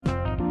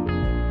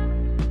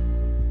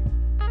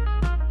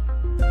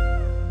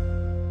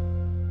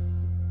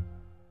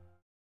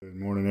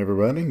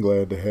everybody.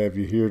 Glad to have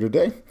you here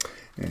today.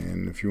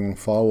 And if you want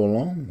to follow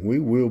along, we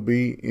will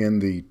be in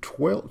the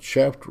 12th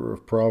chapter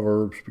of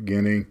Proverbs,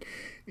 beginning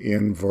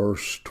in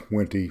verse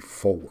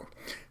 24.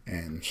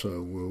 And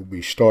so we'll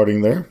be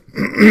starting there.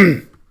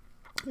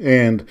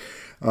 And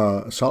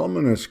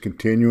Solomon is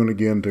continuing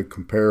again to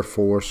compare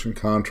for us and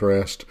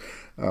contrast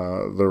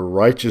the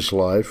righteous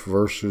life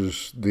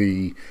versus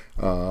the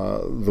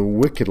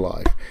wicked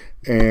life.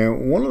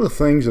 And one of the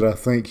things that I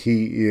think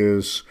he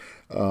is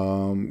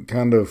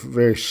kind of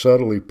very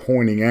subtly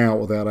pointing out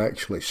without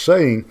actually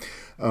saying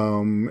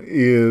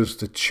is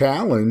the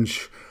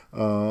challenge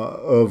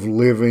of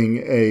living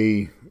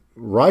a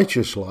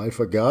righteous life,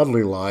 a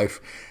godly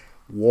life,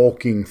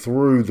 walking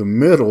through the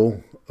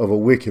middle of a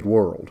wicked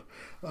world.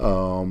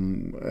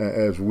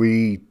 As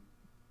we,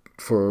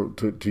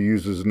 to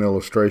use as an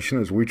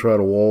illustration, as we try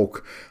to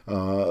walk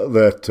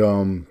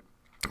that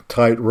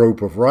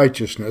tightrope of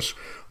righteousness,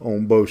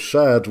 on both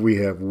sides we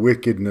have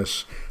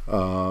wickedness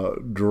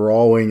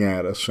drawing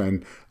at us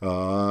and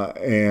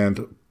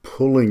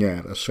pulling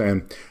at us.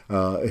 And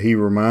he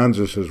reminds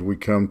us as we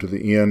come to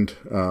the end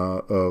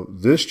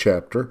of this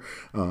chapter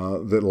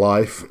that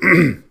life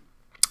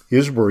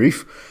is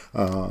brief,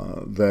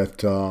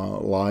 that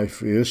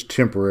life is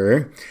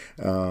temporary,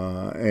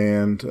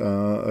 and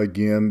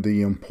again,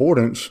 the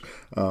importance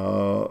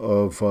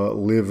of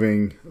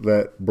living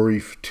that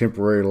brief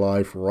temporary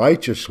life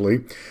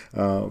righteously,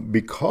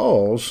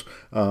 because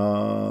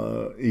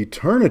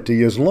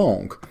eternity is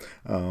long.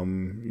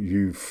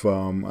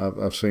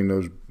 I've seen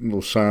those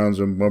little signs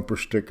and bumper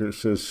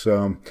stickers that says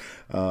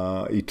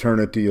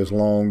eternity is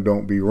long,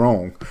 don't be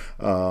wrong.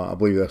 I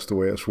believe that's the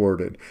way it's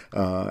worded.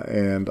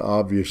 And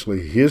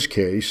obviously his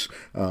case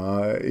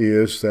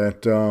is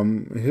that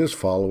his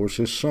followers,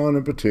 his son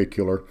in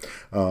particular,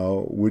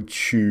 would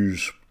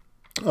choose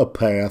a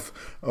path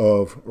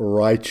of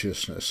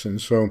righteousness. And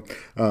so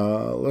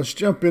let's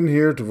jump in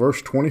here to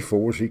verse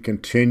 24 as he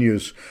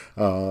continues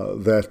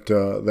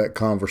that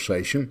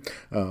conversation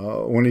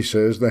when he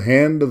says, "The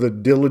hand of the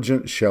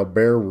diligent shall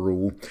bear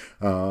rule,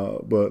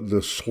 but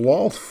the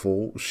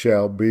slothful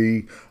shall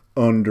be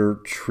under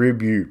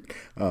tribute."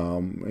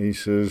 He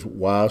says,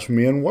 wise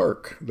men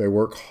work. They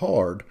work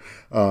hard.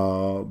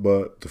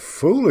 But the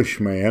foolish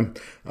man,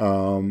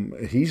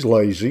 he's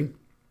lazy.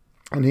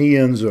 And he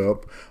ends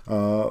up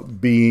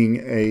being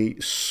a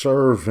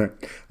servant,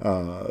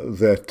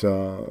 that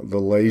the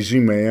lazy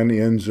man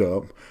ends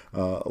up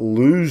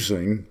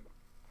losing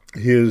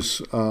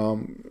his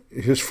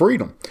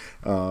freedom,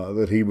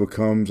 that he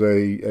becomes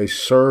a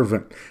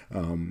servant.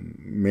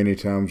 Many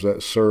times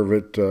that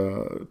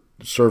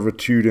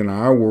servitude in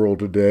our world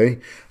today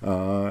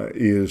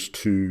is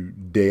to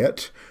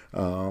debt.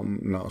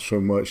 Not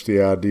so much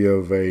the idea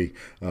of a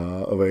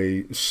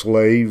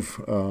slave,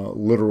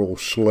 literal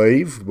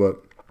slave,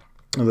 but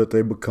that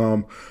they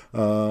become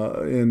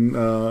in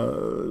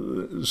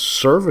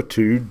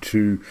servitude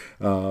to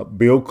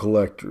bill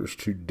collectors,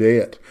 to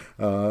debt,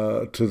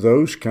 to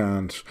those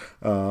kinds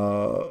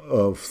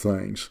of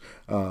things.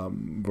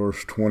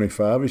 Verse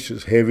 25, he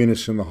says,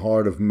 "Heaviness in the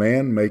heart of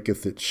man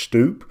maketh it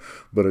stoop,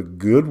 but a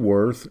good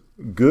word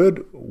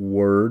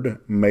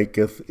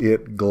maketh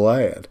it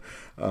glad."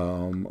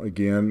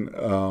 Again,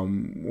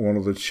 one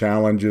of the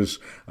challenges,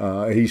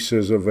 he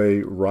says, of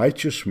a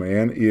righteous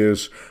man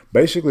is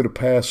basically to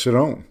pass it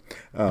on.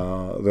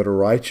 That a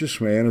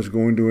righteous man is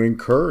going to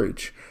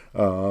encourage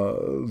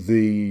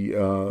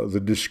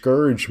the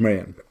discouraged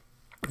man.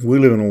 We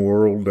live in a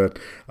world that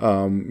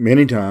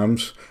many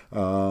times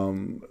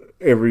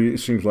it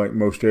seems like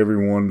most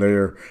everyone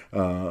there,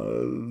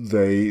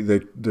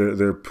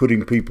 they're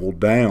putting people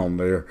down.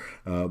 They're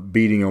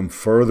beating them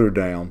further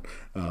down.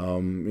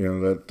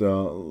 That a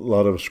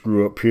lot of us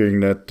grew up hearing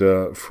that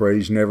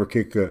phrase, "Never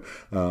kick a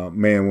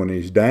man when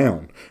he's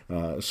down."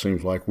 It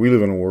seems like we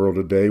live in a world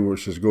today where it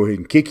says, "Go ahead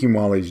and kick him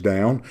while he's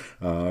down.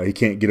 He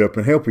can't get up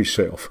and help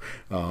himself."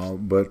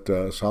 But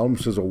Solomon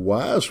says a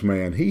wise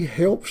man, he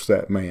helps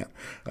that man.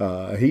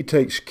 He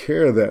takes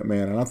care of that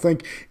man. And I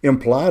think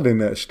implied in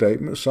that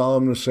statement,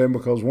 Solomon is saying,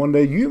 because one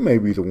day you may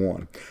be the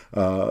one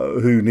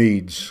who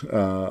needs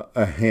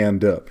a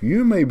hand up.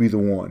 You may be the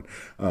one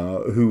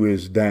who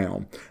is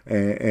down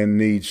and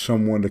needs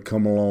someone to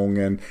come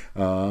along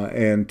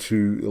and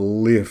to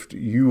lift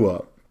you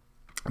up.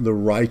 "The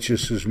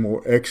righteous is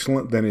more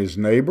excellent than his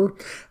neighbor,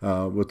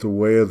 but the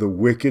way of the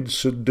wicked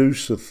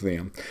seduceth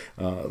them."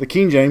 The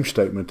King James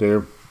statement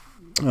there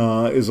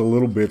is a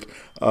little bit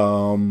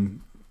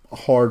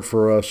hard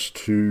for us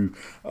to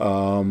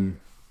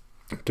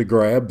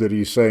grab, that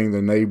he's saying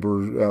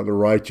the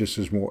righteous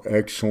is more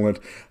excellent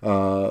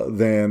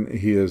than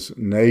his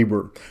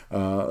neighbor.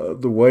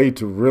 The way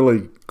to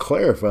really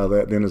clarify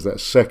that then is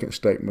that second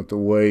statement, "the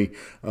way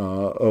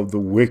of the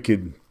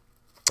wicked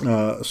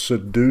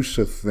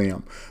seduceth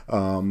them.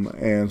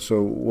 And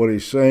so what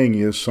he's saying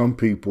is some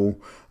people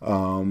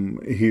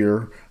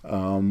here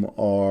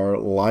are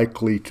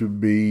likely to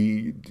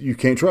be, you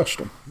can't trust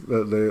them.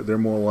 They're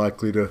more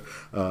likely to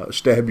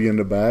stab you in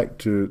the back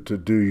to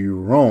do you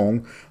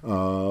wrong.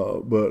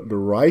 But the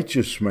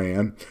righteous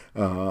man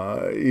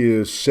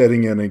is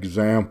setting an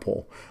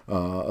example.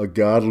 A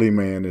godly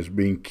man is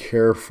being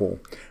careful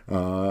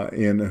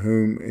in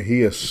whom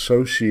he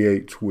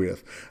associates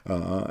with,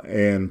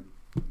 and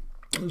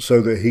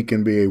so that he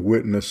can be a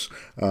witness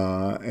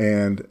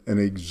and an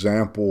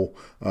example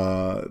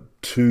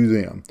to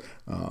them.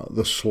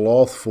 The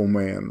slothful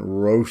man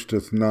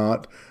roasteth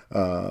not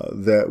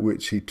that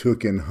which he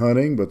took in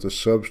hunting, but the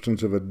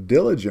substance of a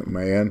diligent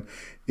man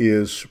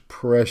is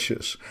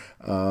precious.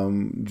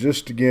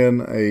 Just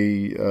again,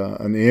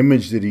 an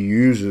image that he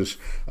uses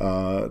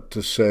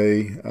to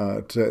say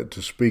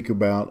to speak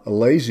about a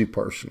lazy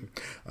person.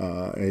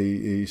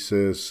 He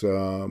says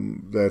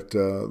that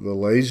the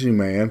lazy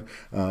man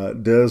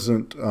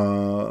doesn't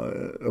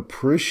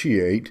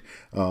appreciate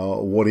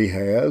what he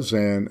has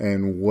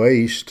and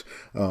waste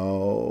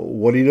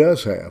what he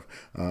does have.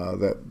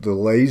 That the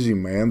lazy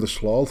man, the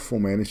slothful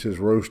man, he says,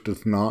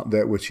 roasteth not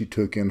that which he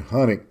took in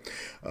hunting.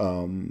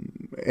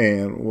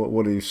 And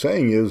what he's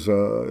saying is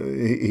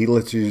he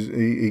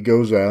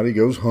goes out, he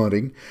goes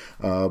hunting,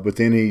 but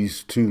then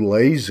he's too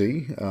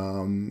lazy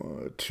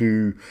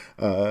to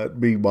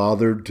be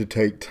bothered to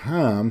take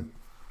time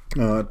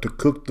to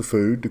cook the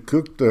food, to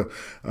cook the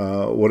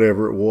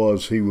whatever it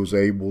was he was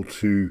able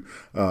to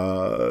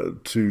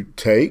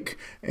take,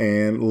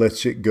 and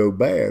lets it go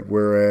bad.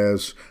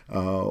 Whereas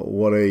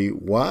what a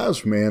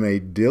wise man, a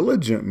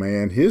diligent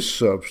man, his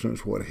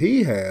substance, what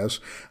he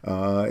has,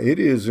 it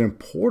is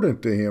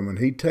important to him, and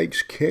he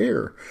takes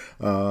care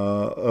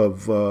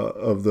of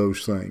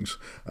those things.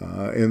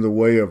 In the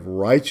way of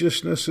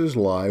righteousness is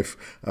life,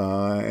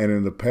 and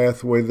in the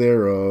pathway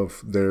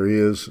thereof there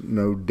is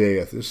no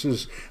death. This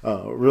is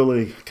really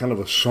kind of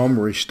a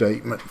summary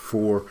statement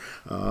for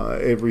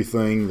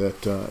everything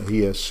that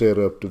he has said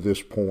up to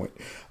this point,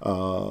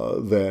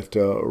 that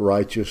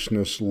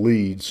righteousness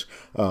leads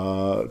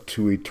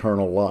to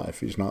eternal life.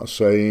 He's not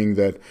saying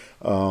that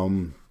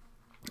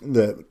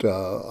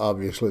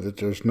obviously that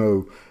there's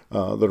no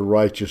that a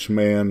righteous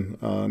man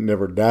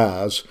never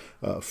dies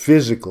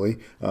physically,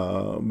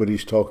 but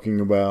he's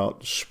talking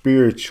about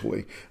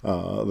spiritually,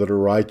 that a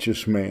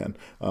righteous man,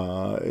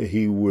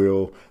 he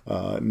will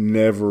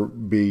never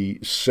be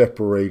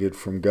separated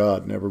from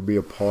God, never be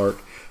apart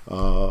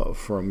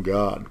from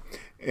God.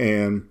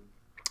 And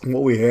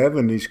what we have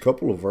in these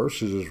couple of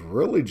verses is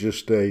really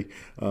just again,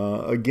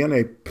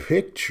 a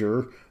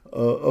picture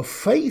of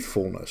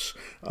faithfulness,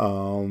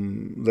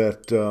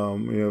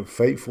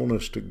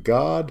 faithfulness to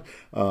God,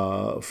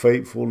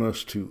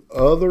 faithfulness to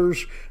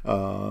others,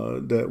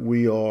 that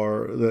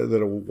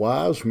a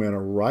wise man,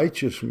 a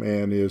righteous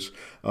man is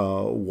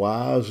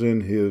wise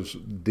in his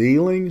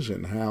dealings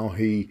and how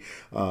he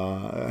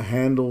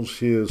handles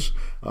his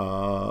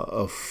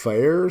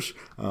affairs,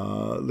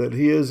 that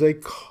he is a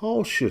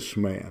cautious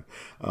man.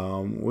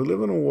 We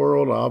live in a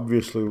world,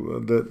 obviously,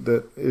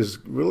 that is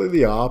really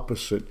the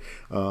opposite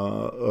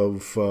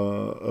of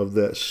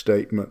that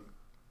statement.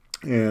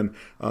 And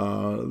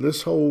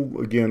this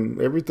whole, again,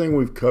 everything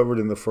we've covered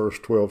in the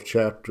first 12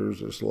 chapters,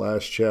 this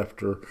last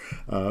chapter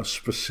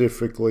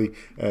specifically,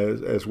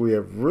 as we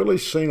have really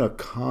seen a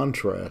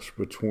contrast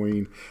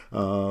between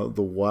the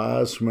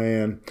wise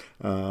man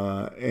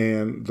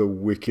and the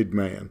wicked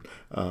man.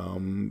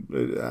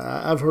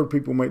 I've heard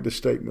people make this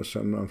statement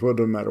sometimes, well, it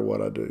doesn't matter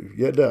what I do.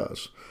 Yeah, it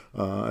does.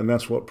 And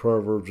that's what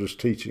Proverbs is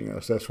teaching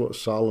us. That's what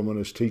Solomon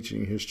is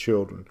teaching his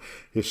children,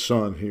 his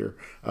son here.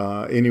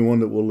 Anyone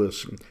that will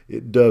listen.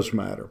 It does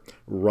matter.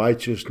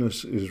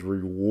 Righteousness is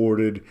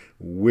rewarded.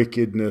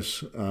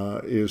 Wickedness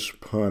is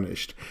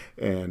punished.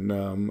 And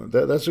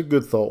that's a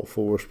good thought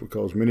for us,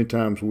 because many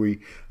times we,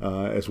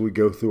 as we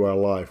go through our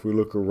life, we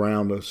look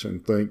around us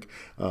and think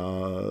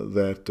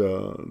that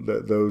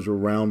those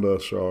around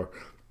us are,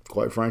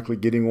 quite frankly,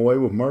 getting away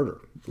with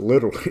murder,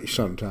 literally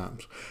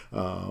sometimes.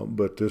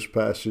 But this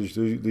passage,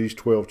 these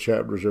 12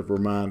 chapters have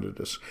reminded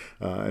us,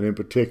 and in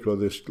particular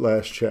this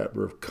last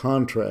chapter of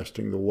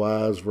contrasting the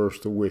wise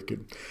versus the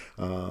wicked,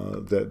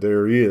 that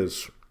there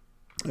is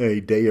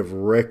a day of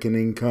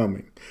reckoning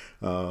coming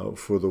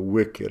for the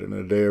wicked, and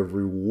a day of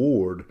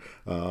reward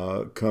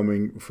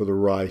coming for the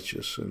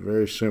righteous. And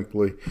very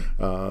simply,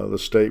 the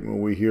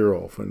statement we hear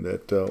often,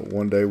 that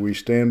one day we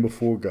stand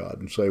before God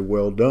and say,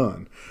 well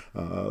done,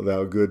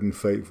 thou good and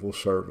faithful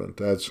servant.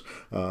 That's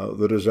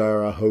the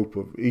desire, I hope,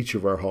 of each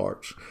of our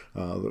hearts,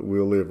 that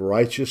we'll live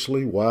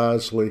righteously,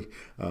 wisely,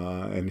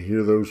 and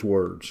hear those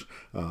words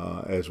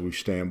as we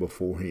stand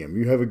before Him.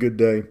 You have a good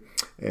day,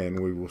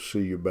 and we will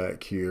see you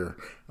back here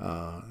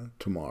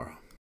tomorrow.